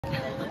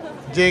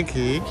元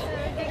気？今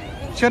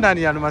日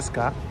何やります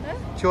か？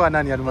今日は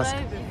何やります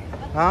か？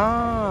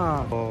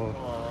ああ、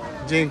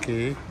元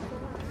気？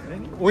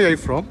 Where are you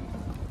from?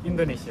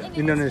 Indonesia.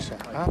 Indonesia.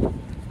 Have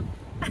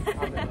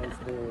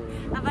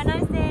Have a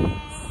nice day.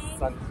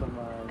 Thanks so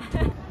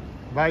much.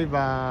 Bye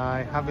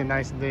bye. Have a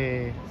nice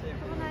day.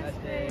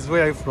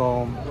 Where are you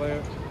from?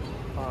 Where?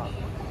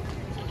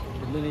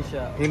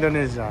 Indonesia.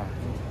 Indonesia.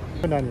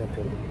 今日何やっ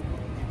てる？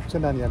今日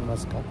何やりま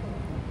すか？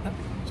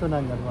今日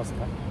何やります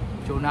か？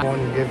 Jonah.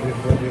 Morning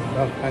everybody.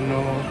 I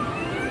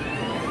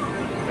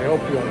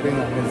hope you are doing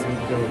an amazing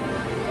job.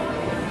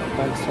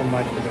 Thanks so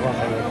much for the work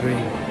you are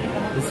doing.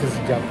 This is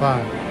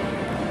Japan.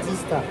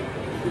 Sister,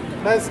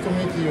 nice to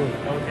meet you.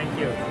 Oh, thank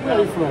you. Where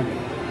are you from?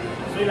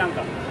 Sri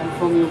Lanka. I'm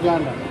from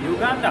Uganda.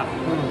 Uganda.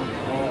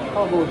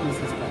 How about you,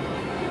 sister?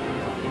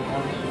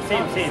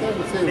 Same.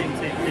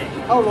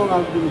 How long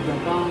have you been in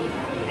Japan?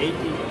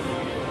 18 years.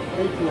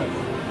 8 years.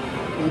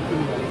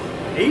 18 years?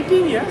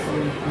 18 years.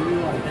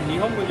 日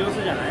本語上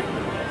手じゃない？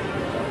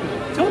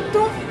ちょっと？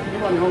今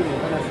日本語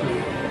話す。い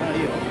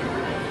いよ。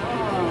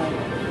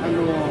今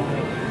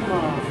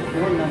日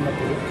本に何やっ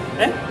てる？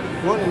え？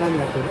日本で何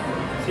やってる？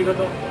仕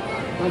事。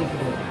何する？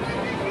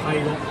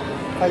介護。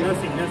介護。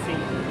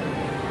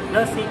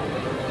Nursing.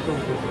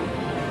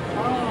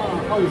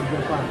 How is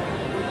Japan?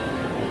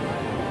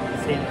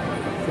 Same.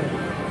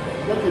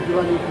 だって一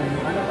番いい国、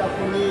あなた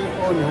国を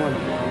日本。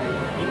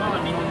今は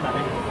日本だね。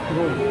日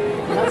本。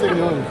なぜ日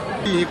本？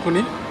いい国？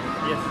 Yes.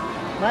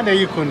 なんで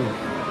いい国？自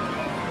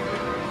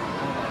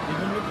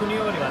分の国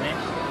よりはね、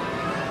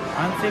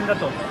安全だ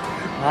と思う。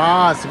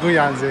ああ、すごい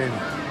安全。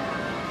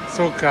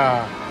そう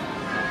か。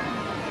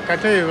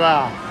例え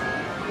ば、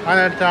あ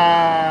な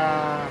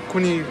た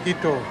国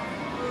人、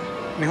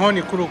日本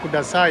に来るく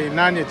ださい。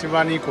何一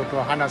番いいこと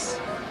を話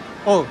す？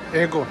お、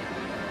英語。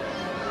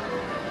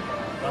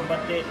頑張っ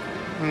て、お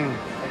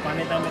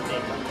金貯めて、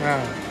自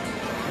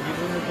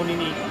分の国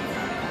に、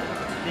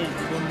自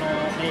分の、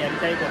やり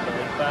たいことが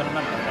いっぱいある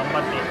中、頑張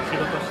って仕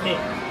事して、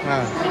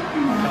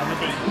貯め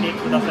ていって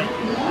ください。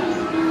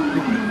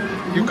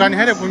You can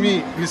help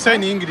me. You say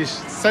in English.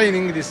 Say in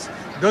English.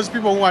 Those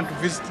people who want to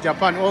visit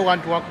Japan or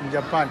want to work in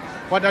Japan,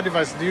 what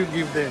advice do you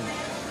give them?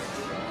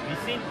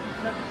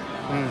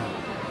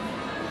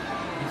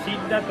 ビシ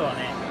ッだとは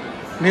ね、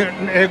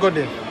英語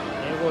で。英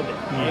語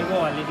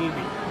はリリービ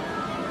ー。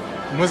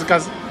難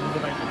しい。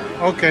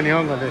OK、日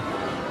本語で。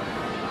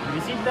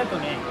ビシッだと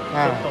ね、ちょ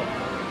っと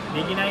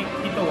できない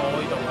人が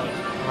多いと思う。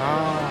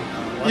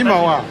今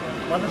は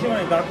私も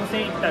ね、学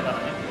生行ったから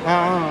ね。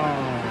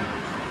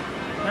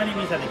何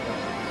ビザで行っ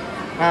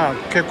たの？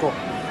結構。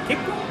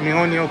日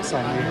本に奥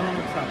さんに。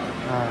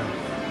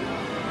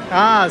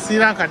スリ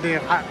ランカで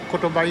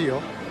言葉いい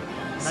よ。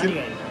何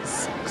がいい？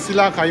スリ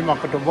ランカ今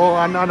言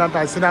葉、あな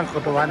たスリランカ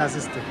言葉話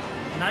して。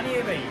何言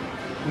えばいい？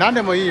何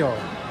でもいいよ。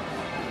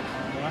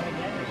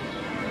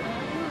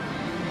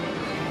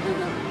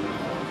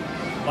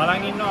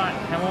Balangin no,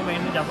 kamu main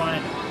di Japan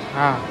itu.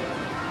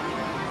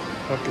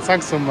 Okay,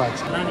 thanks so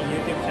much. Nani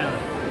YouTube channel?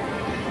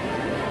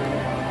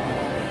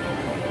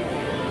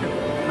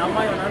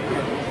 Nama yo nanti.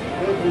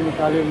 Edrin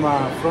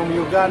Kalema from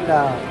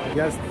Uganda.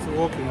 Just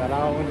walking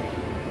around.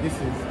 This is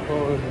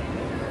called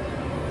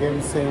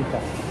game center.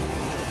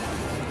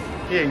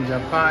 Here in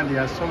Japan,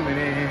 there are so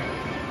many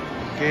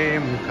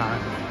games you can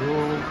do.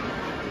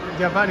 In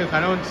Japan, you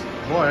cannot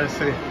go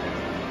elsewhere.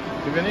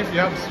 Even if you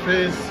have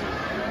stress,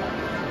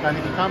 and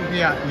you come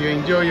here, you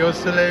enjoy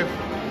yourself.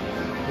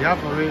 You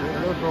have a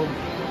lot of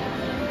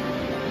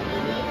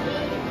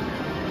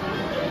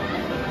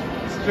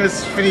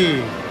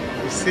stress-free.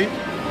 You see?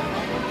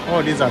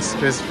 All these are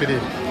stress-free.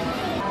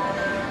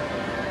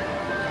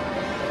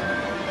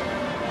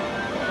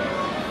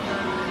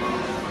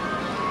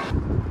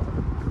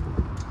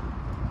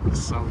 This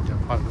is how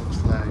Japan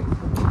looks like.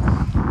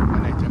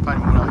 And Japan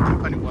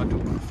want to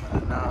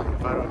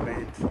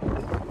environment.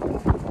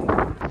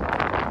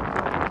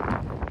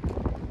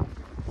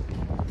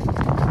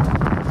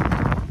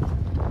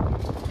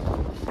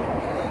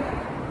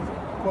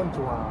 こんにち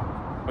は。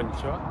こんに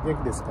ちは。元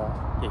気ですか？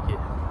元気。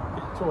今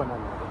日は何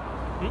や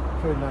る？今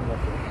日何やっ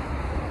てる？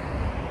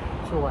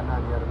今日は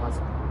何やります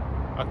か？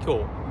今日、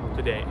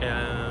today,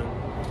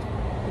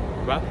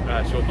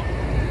 仕事。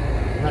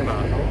今、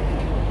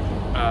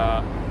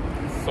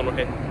その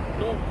辺の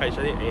会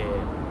社で、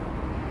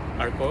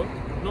アルコール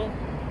の、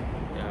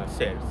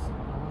セールス。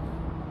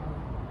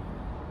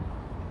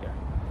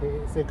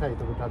世界ど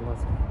こありま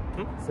すか？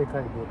世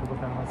界どこ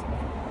ありますか？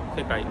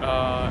世界、イ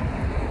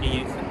ギ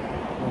リス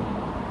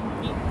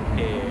に、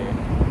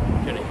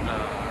去年、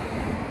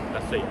ラ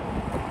ストイヤー。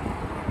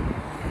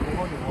日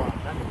本には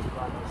何が一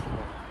番美味しいの？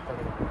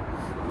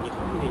日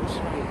本で一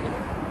番いいの？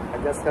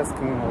 I'm just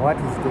asking what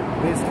is the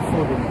best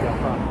food in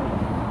Japan?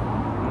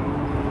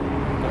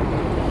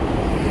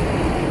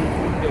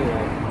 でも、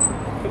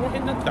この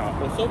辺だったらお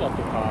蕎麦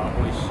とか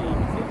美味しい店、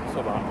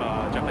蕎麦、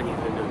ジャパニー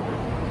ズ料理。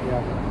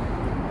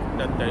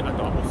だったり、あ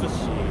とはお寿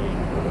司と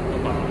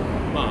か、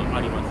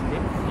ありますね。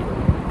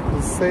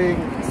He's saying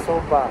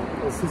soba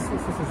or sushi.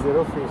 This is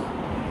zero fish.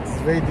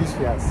 It's very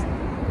delicious.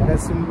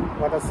 私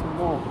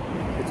も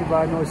一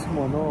番美味しい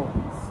もの、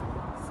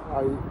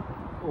ウ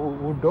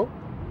ド、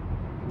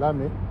ラー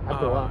メン、あ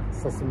とは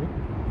刺身、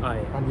はい。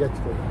アンディア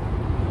チキン。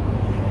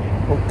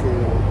OK。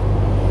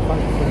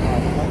Thank you so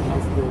much. Have a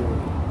nice day.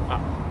 あ、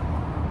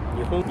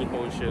日本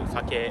酒、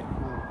酒、ぜ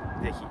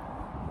ひ。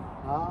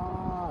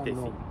Ah, Tasty.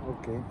 no.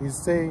 Okay. You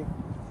say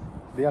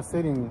they are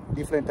selling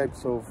different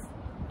types of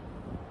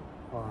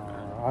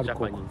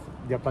alcohol.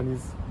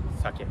 Japanese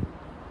Sake.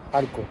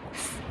 alcohol.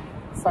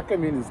 Sake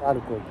means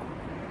alcohol.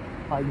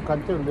 You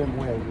can tell them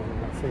where you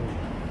are saying.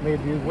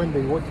 Maybe when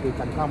they watch, they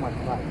can come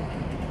and buy.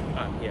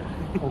 Yeah.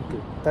 Okay.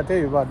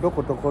 例えばど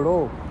こところ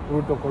を売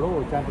るところ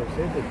をちゃんと教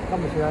えていくか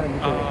もしれないけど。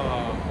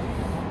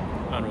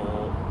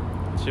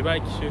千葉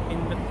駅周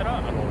辺だった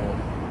ら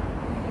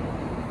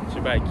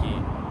千葉駅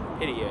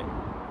エリア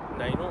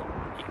内の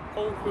一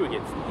本風月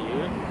っていう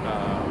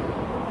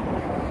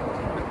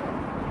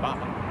バー、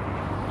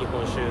日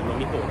本酒飲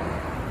み放題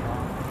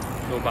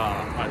のバ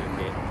ーあるん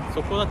で、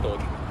そこだとこ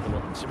の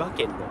千葉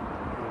県の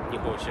日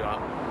本酒が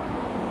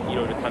い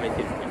ろいろ試せるんで、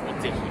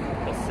ぜひ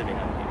おすすめ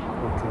なんで。あ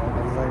りがと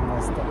うござい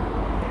ました。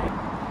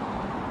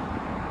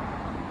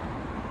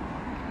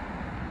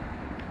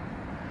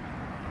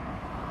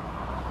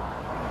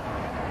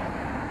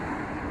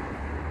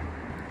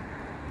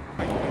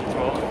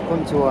こん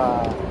にち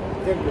は。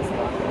元気です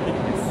か？元気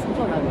です。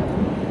今何？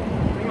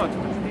今ちょ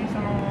っと自転車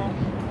の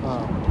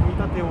組み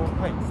立てをし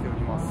てお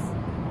ります。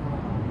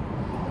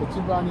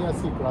一番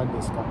安いプラン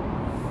ですか？そう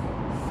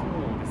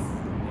ですね。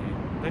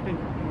だいたい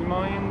2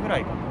万円ぐら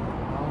いかな。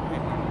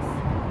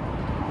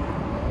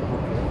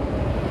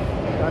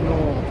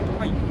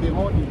日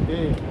本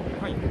で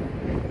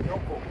ど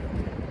こ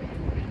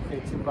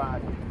一番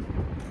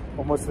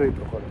面白い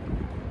ところ、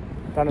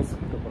楽しい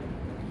とこ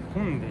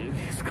ろ。日本で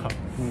ですか？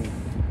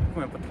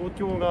やっぱ東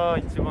京が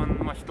一番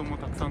人も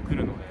たくさん来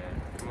るので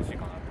楽しい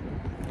かなと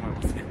思い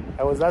ますね。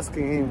I was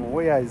asking him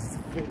where is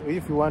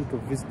if you want to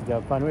visit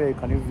Japan, where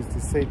can you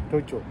visit? Say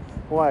Tokyo.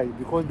 Why?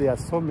 Because there are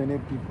so many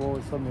people,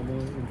 so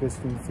many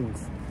interesting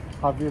things.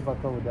 Have you ever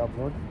traveled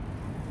abroad?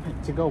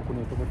 違う国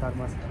に行ったことあり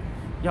ますか？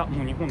いや、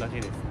もう日本だけ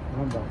です。日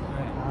本だけ。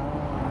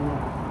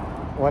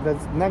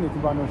何一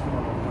番美味しいも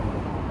の？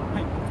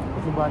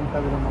一番食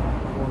べるもの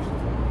美味しい。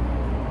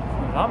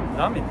ラ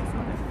ーメンですか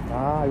ね。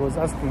I was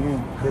asking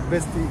him the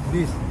best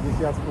dish. If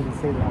you ask me, he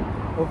said,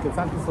 "Okay,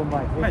 thank you so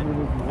much."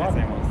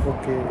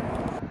 Okay.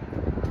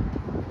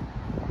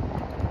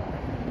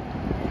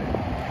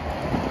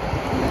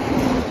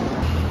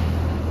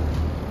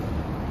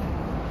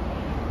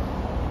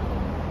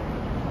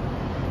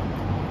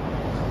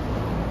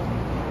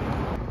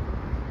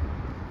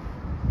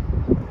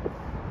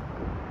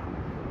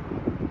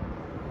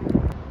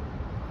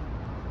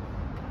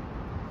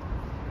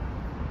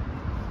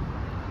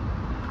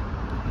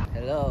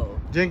 Hello.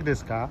 元気で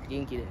すか？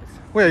元気で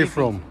す。Where are you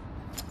from?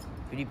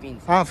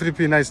 Philippines.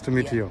 Philippines. Nice to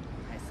meet you. Nice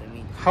to meet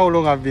you. How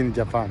long have you been in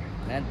Japan?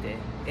 なんて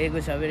英語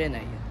喋れな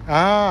いよ。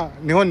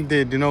日本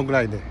でどのぐ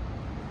らいで？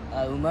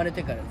生まれ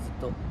てからずっ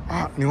と。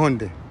日本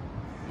で。い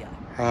や。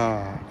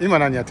今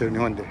何やってる日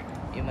本で？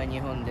今日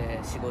本で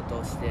仕事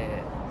をし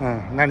て。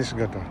何仕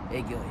事？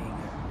営業。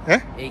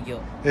営業。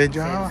セールス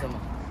マ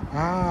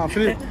ン。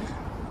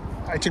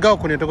違う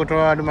国行ったこと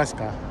はあります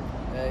か？い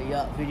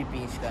や、フィリピ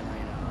ンしかない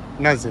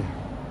な。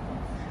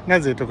な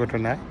ぜ行ったこと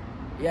ない？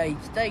いや、行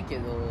きたいけ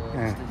ど、ちょっと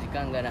時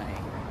間がない。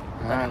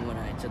お金も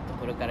ない。ちょっと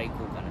これから行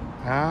こうか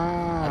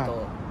な。あ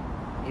と、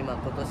今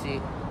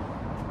年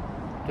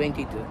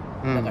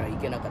22だから行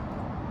けなかっ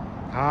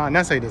た。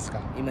何歳です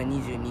か？今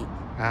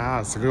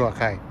22。すごい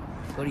若い。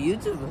これ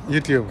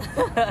YouTube。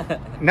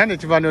何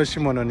一番美味しい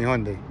もの日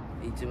本で？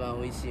一番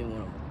美味しいも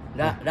の。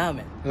ラー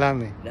メ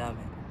ン。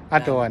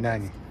あとは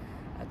何？あ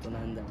とな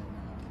んだろ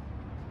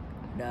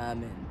うな。ラー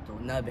メンと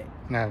鍋。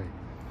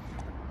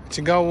違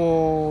う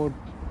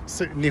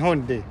日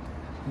本で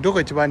ど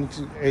こ一番面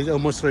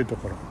白いと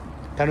ころ、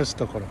楽しい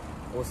ところ？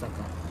大阪。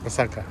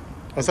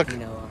大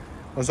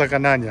阪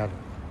何ある？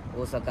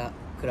大阪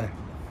クラブ。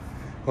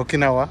沖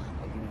縄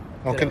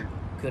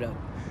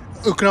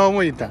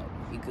も行った。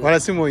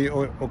私も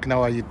沖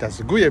縄行った。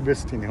すごいベ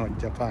スト日本、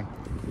ジャパン。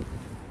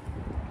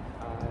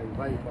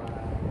バイバイ。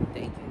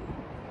Thank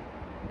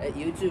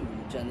you. YouTube の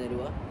チャンネル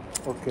は？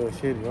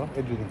 OK、教えるよ。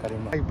エドリン・カレ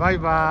マ。バイ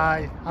バ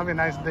イ。Have a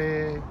nice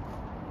day.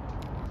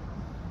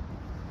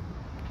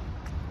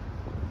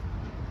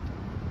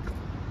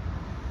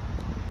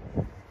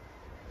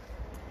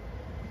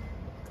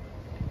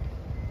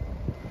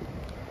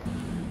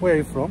 Where are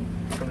you from?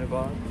 From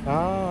Nepal.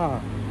 How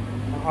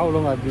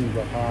long have you been in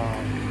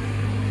Japan?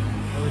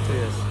 Only 2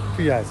 years.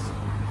 2 years.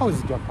 How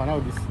is Japan? How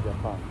is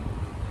Japan?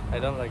 I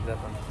don't like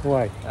Japan.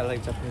 Why? I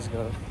like Japanese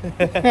girl.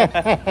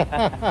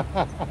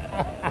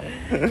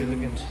 You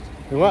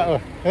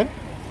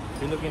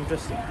look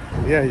interesting.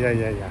 Yeah.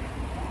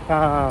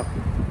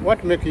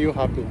 What makes you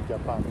happy in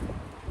Japan?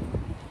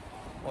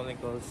 Only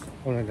girls.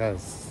 Only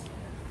girls.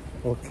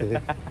 Okay.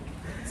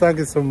 Thank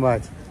you so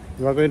much.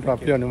 You are going to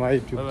appear on my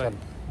YouTube channel.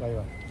 Bye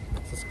bye.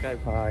 Subscribe.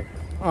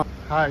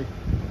 Hi.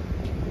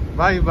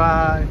 Bye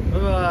bye.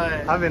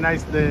 Bye-bye. Have a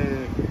nice day.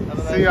 Have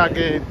a nice See you day.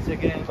 again. See you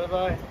again.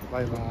 Bye-bye.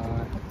 Bye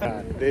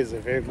bye. Today is a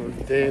very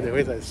good day. The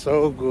weather is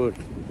so good.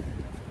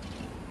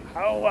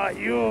 How are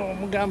you?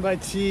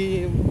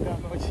 Mugambachi.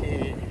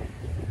 Mugambachi.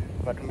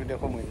 Batumide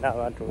kumwe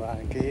n'abantu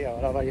bange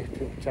abalaba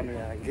YouTube channel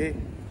yange.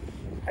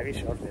 I wish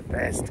you all the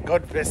best.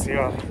 God bless you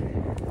all.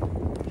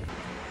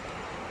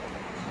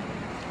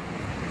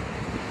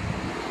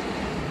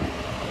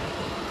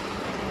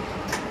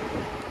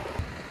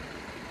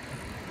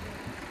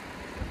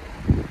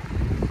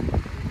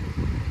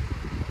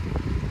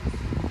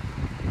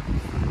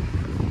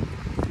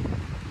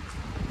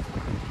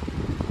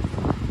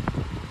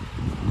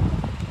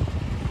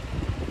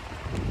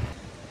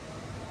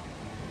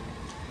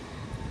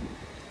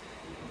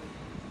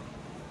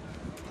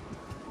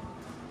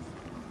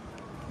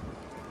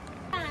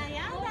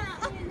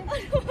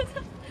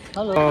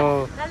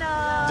 Hello.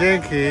 Hello.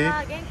 元気？元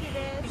気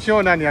です。今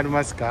日何やり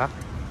ますか？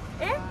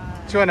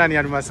今日何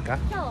やりますか？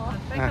今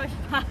日勉強し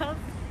ます。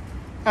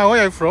Where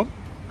are you from?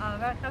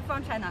 We're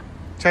from China.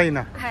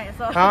 China. はい、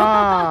そう。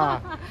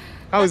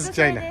How is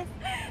China?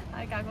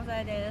 はい、学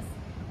生で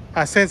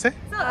す。先生？そ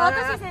う、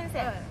私先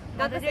生。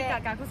学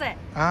生。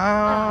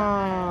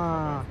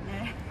How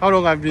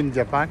long have you been in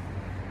Japan?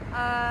 好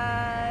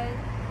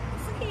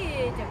き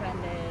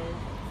Japan で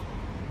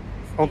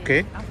す。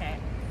Okay. Okay.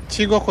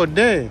 中国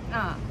で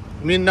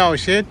みんな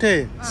教え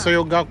て、そうい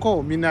う学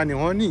校みんな日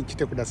本に来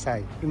てくださ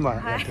い。今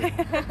やってる。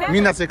み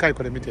んな世界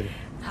これ見てる。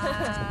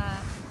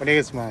お願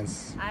いしま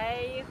す。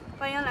哎，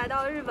欢迎来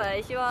到日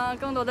本，希望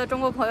更多的中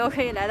国朋友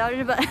可以来到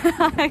日本。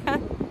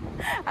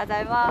あざ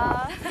い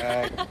ます。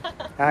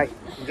はい。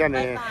じゃあ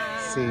ね。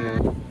See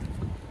you.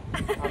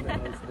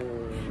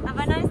 Have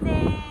a nice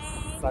day.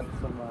 Thanks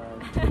so much.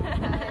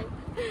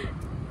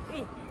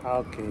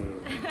 Okay.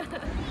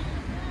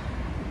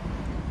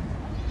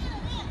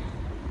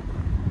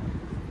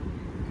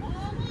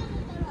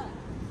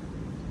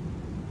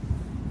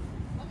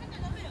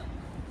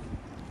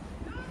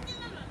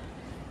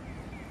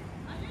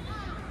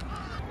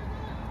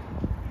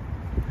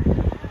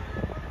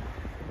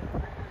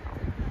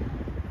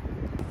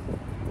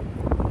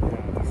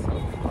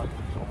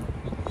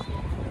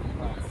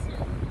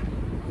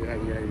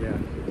 Yeah.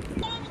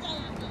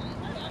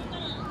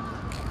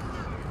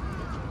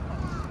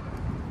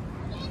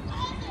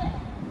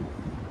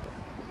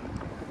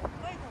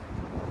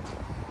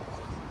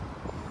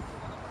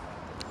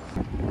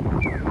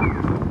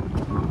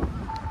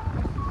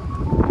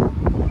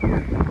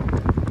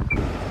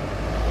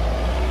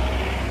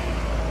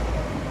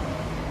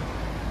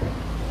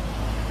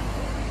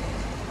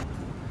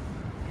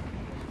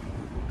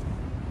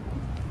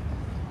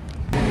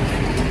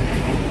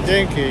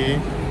 元気?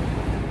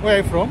 Where are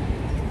you from?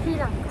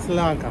 Sri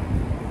Lanka.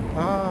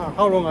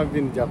 How long have you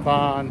been in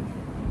Japan?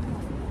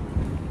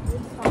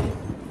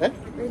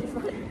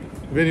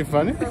 Very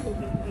funny.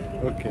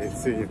 Okay,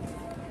 see you.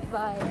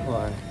 Bye.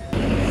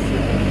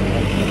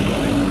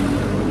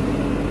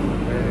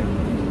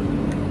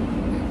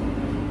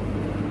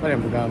 Bale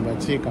mugamba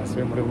chika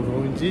semule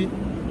bulungi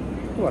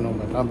kuba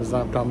nomba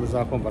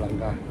tambuzaako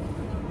mbalanga.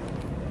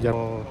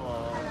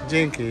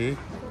 Jenki,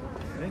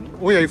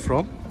 where are you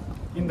from?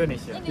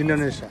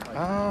 Indonesia.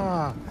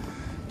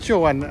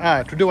 Sure.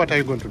 Today what are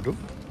you going to do?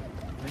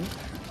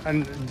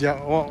 And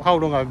how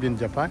long have you been in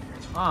Japan?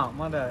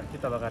 まだ来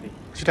たばかり。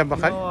来たば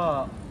かり？今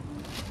は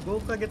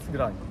5ヶ月ぐ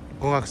らい。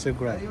5学生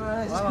ぐらい。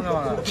ま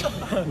だ。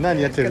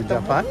何やってるジ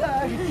ャパン？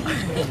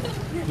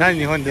何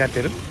日本でやっ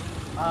てる？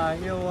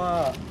要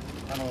は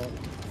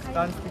ス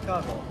タンスピカ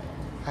ード。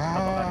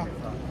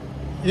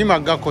今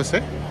学校生？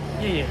い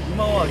え、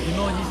今は技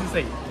能実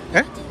習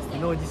生。技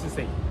能実習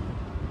生。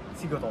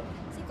仕事。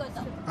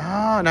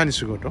何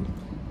仕事？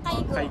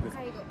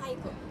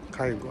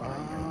介護。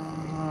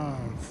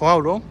For how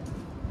long?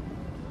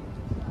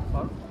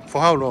 For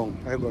how long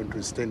are you going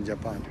to stay in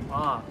Japan?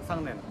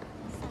 3年。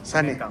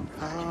3年。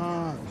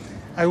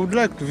I would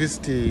like to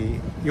visit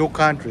your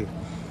country.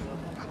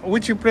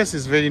 Which place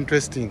is very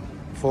interesting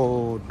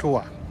for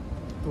tour?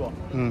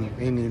 In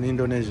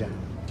Indonesia.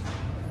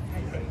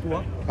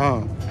 Tour?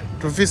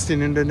 To visit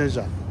in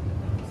Indonesia.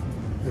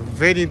 A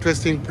very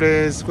interesting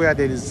place where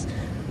there is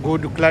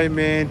good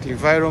climate,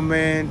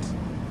 environment. す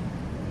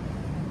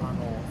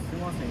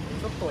みません。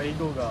ちょっと英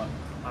語が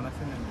話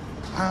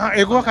せない。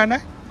英語わかんな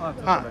い？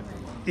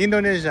イン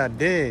ドネシア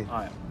で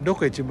ど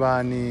こ一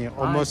番に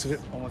面白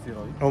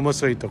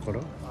いとこ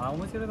ろ？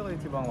面白いところ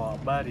一番は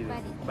バリです。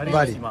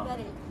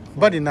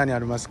バリ何あ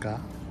りますか？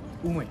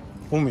海。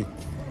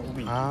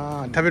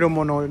食べる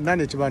もの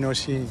何一番に美味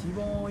しい？一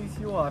番美味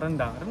しいはラン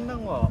ダン。ランダ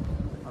ンは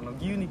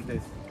牛肉で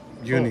す。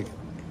牛肉。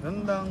ラ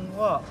ンダン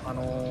は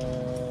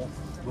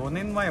5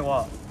年前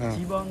は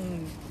一番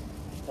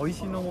美味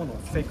しいのもの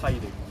世界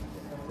で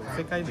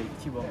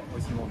一番美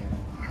味しいもの。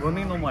5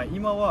年の前、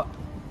今は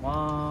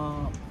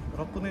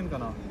6年か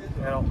な。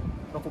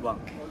6番。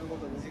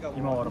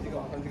今は6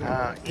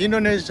番。インド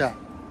ネシア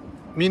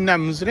みんな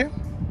ムスリム？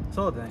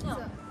そうだね。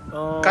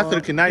カト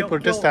リックいない？プ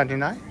ロテスタントい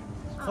ない？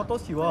今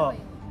年は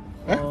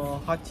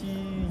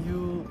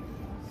80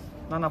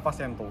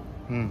 7%、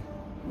うん、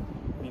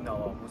みんな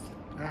はムス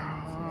リム。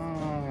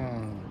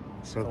ああ、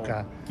そう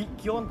か。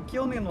去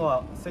年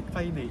は世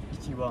界で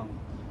一番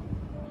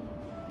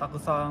たく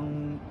さ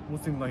んム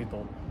スリムの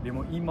人。で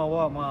も今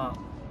はまあ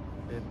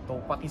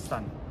パキスタ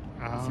ン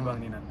一番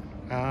になっ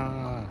た。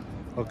あ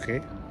あ、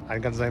OK。あ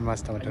りがとうございま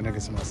した。またお願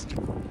いします。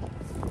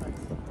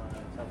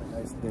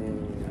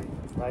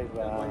バイバ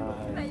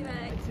イ。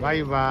バ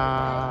イ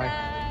バ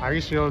イ。I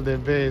wish you all the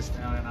best.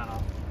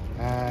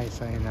 はい、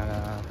さよな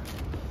ら。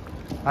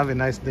Have a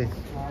nice day.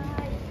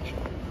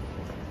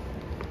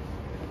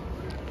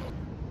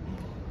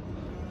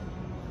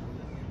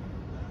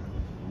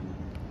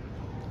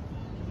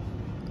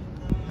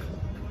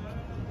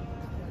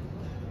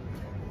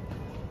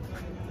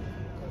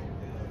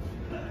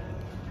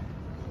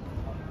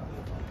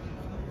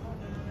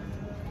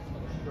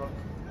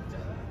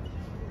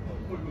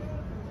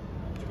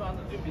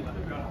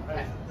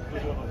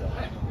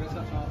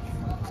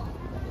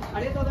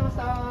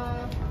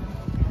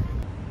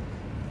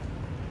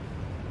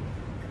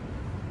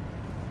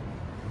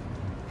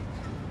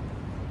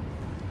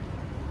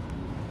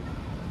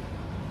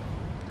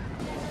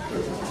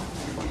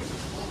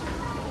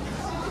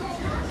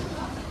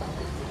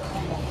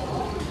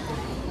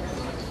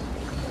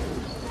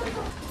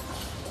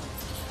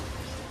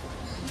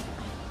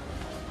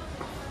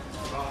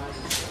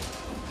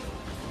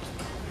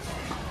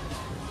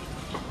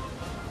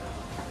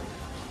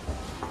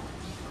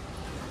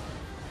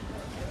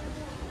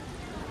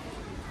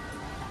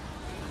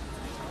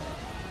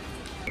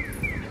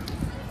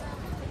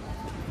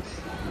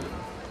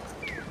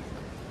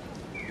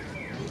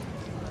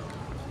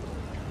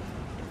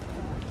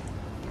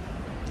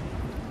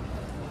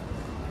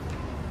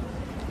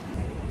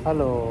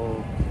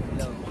 Hello.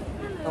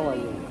 How are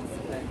you?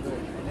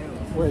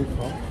 Where are you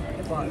from?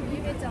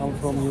 I'm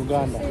from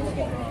Uganda.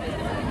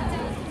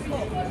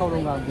 How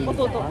long have you been in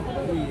Japan?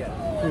 3 years.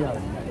 3 years.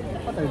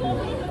 What are you doing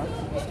in Japan?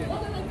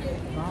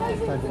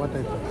 Study what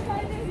type of?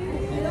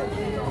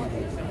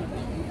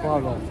 For how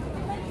long?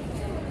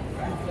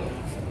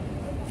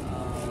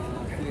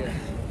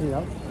 3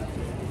 years.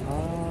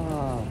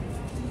 Ah,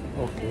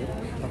 okay.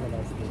 Have a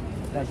nice day.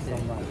 Thanks so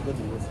much. Good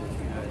news.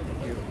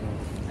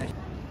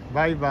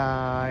 Bye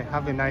bye.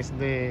 Have a nice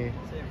day.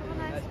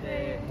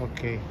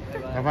 Okay.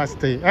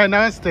 Namaste.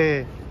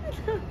 Namaste.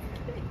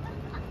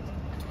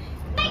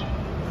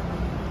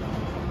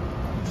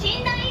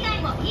 診断以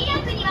外も医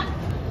薬には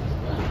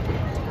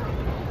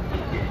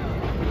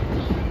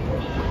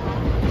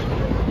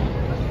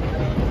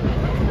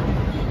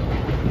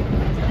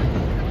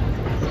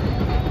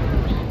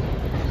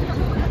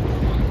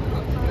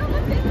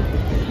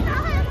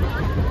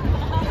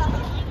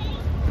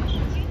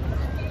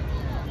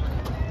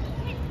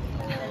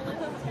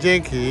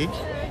元気？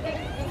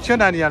今日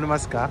何やりま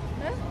すか？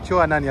今日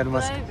は何やり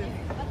ますか？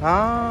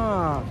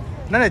ああ、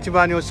何一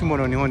番に美味しいも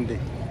の日本で？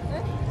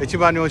一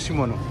番に美味しい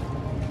もの？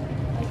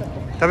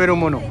食べる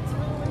もの？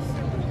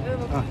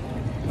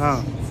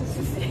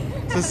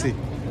寿司。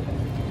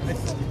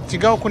違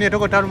う国はど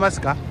こ食べま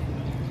すか？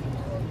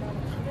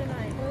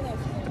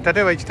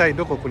例えば行きたい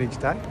どこ国行き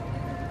たい？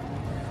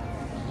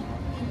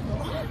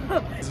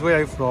 Where are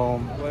you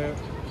from?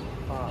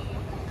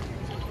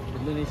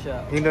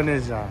 Indonesia.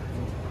 Indonesia.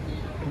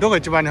 どこ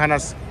一番に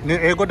話す？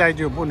英語大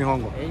丈夫？日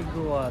本語？英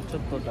語はちょ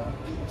っとだ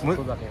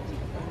け。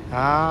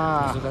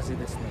ああ。難しい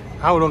ですね。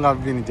How long have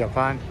you been in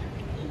Japan?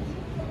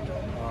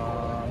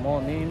 も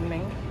う2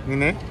年。2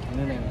年？ 2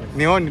年です。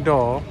日本に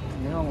どう？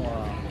日本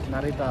は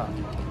成田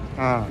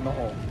の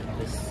方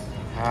です。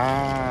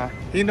ああ。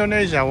インド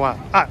ネシアは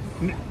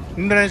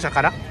インドネシア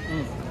から？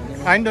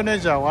インドネ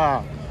シア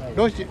は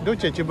どっち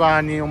一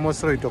番に面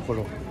白いとこ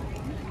ろ？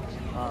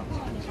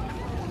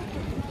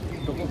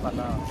どこか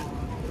な？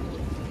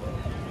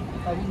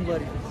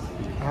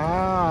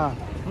ああ、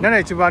何が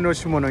一番美味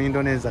しいもの？イン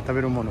ドネシア食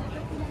べるもの？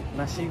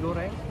ナシゴ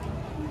レン？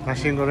ナ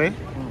シゴレン？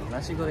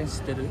ナシゴレン知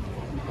ってる？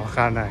わ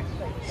からない。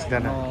知ら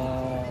ない。日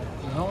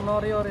本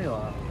の料理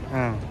は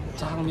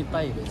チャーハンみ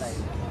たいで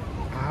す。チ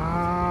ャー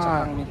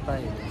ハンみた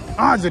いです。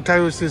ああ、絶対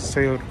美味しい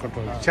そういうこ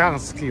と。チャーハン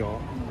好きよ。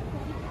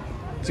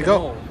違う？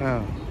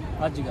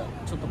味が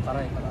ちょっと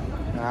辛いから。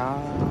あ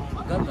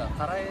あ。ガンダ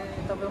辛い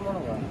食べ物が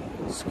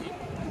好き？好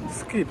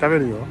き、食べ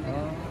るよ。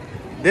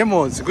で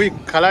もすごい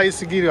辛い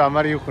すぎるあ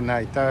まり良く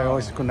ない。美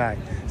味しくない。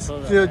ちょ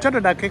っ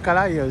とだけ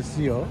辛いよ、美味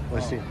しいよ。美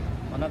味しい。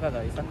お腹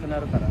が痛くな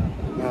るから。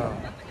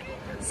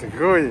す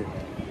ごい。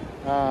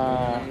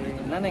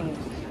何年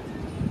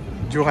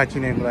？18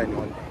年ぐらい日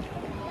本で。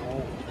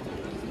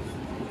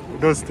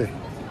どうして？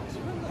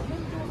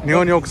日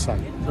本に奥さん。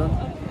日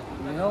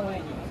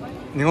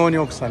本に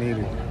奥さんい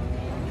るよ。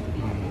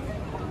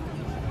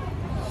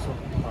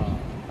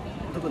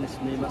どこに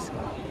住んでいますか？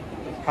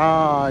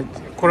ああ、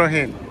この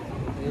辺。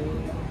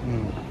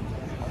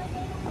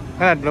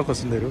どこ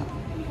住んでる？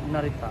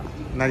成田。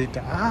成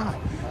田。ああ、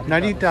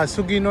成田、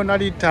杉の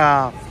成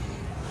田。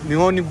日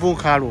本に文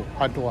化ある。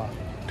あとは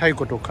太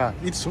鼓とか。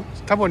いつ？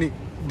多分に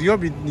日曜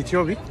日？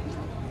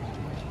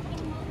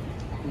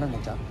何日？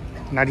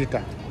成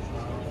田。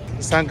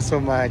Thanks so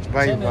much.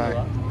 Bye bye.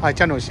 はい、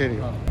チャンネル教える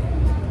よ。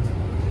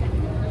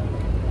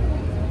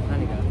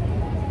何が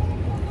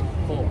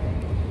こう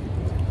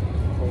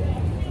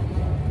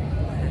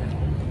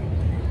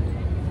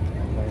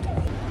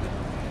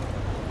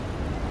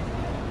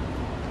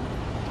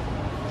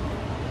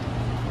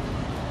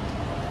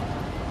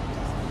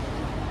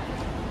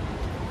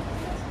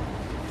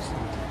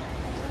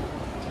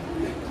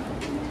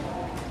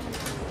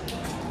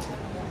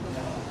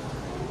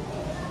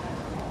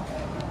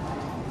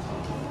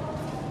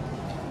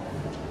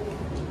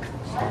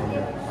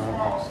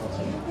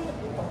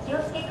気を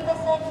つけくだ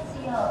さいます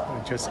よ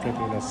う。気をつけてく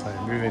ださい。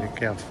Be very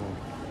careful.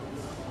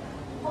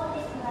 本日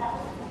は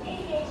エ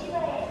リア市場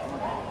へご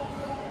来店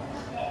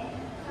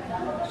い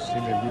ただきまして誠に See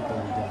the people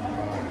in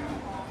Japan.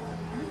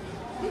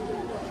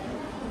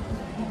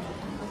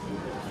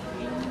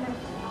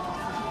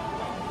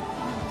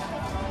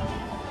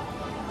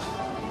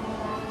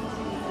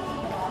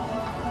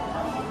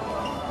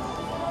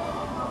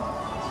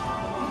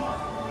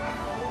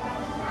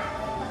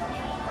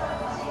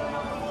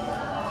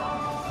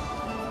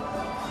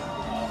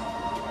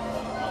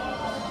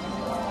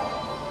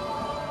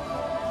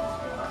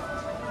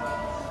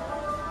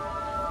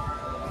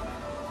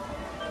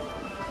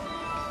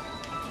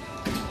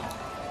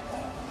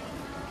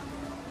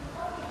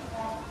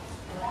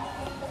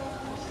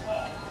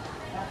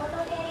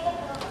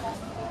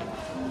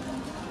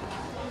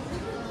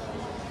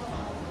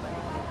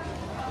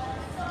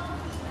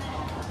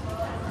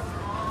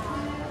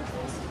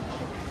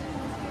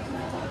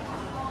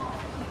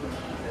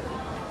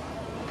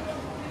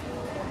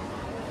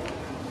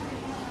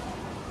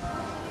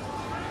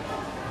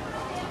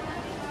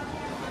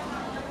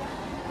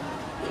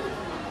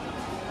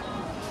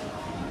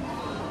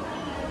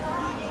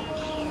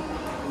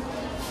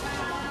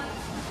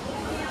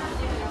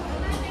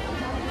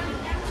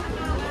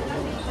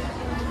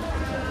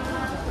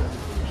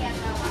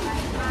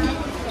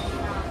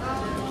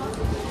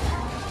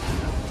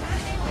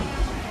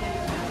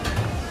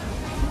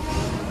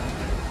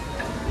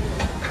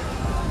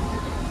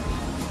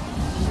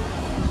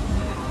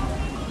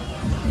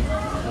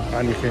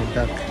 Elephant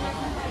duck.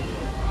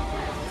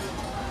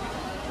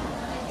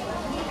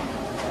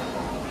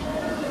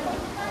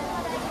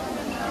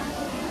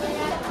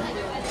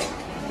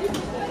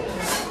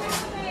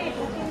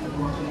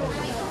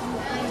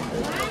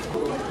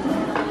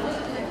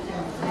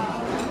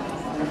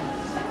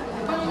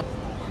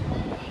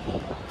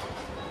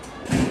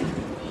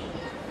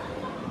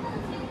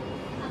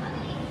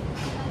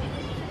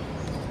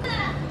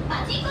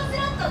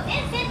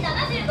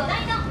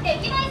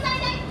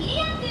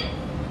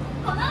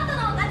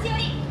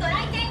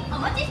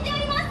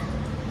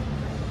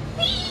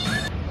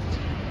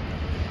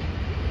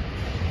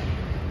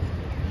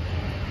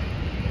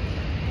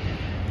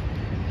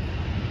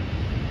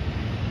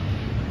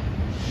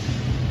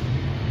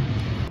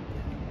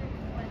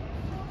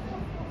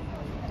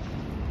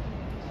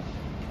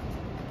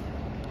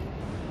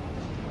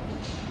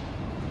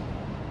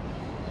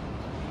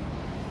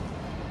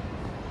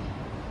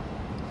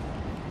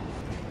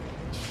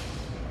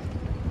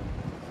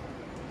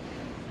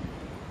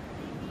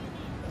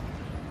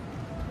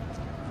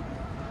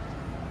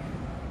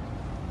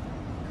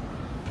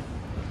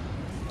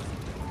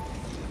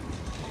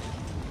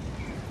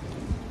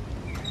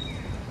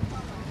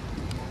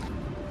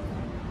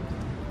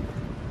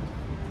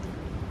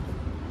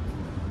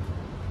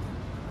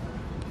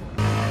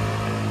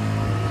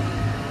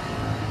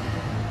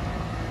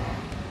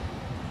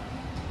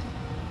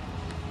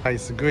 Hi,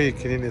 すごい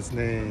綺麗です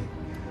ね。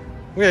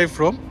Where are you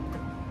from?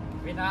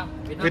 Vietnam.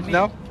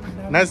 Vietnam.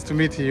 Nice to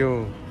meet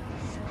you.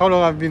 How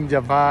long have you been in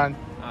Japan?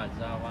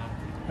 Java.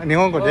 日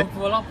本語で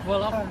Vlog.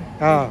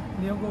 ああ。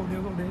日本語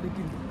ででき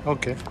る。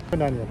OK。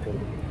何やってる？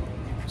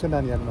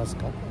何やります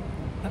か？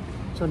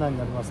何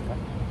やりますか？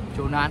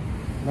 Chỗ Nan.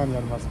 何や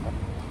りますか？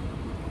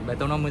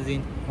 Vietnam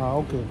Muzin. あ、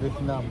OK。ベ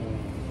トナム。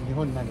日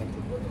本何やって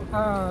る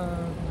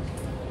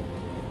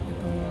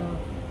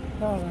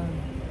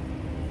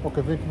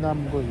？OK。ベトナ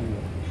ム語いいよ。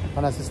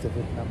話してベト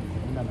ナム語。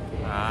何やって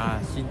る？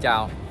 Xin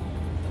chào.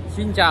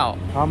 Xin chào.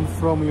 I'm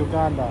from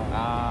Uganda.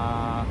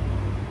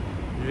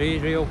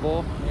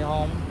 Ryoko.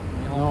 Nihon.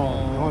 日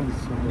本に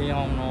住んでる。日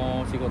本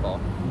の仕事。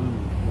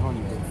日本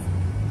にいる。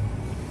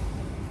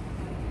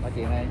nói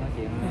chuyện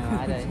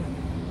ở đây.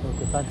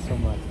 Okay, thanks so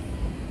much.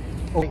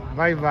 Oh,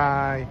 bye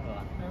bye.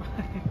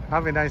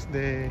 Have a nice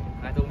day.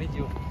 Nice to meet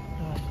you.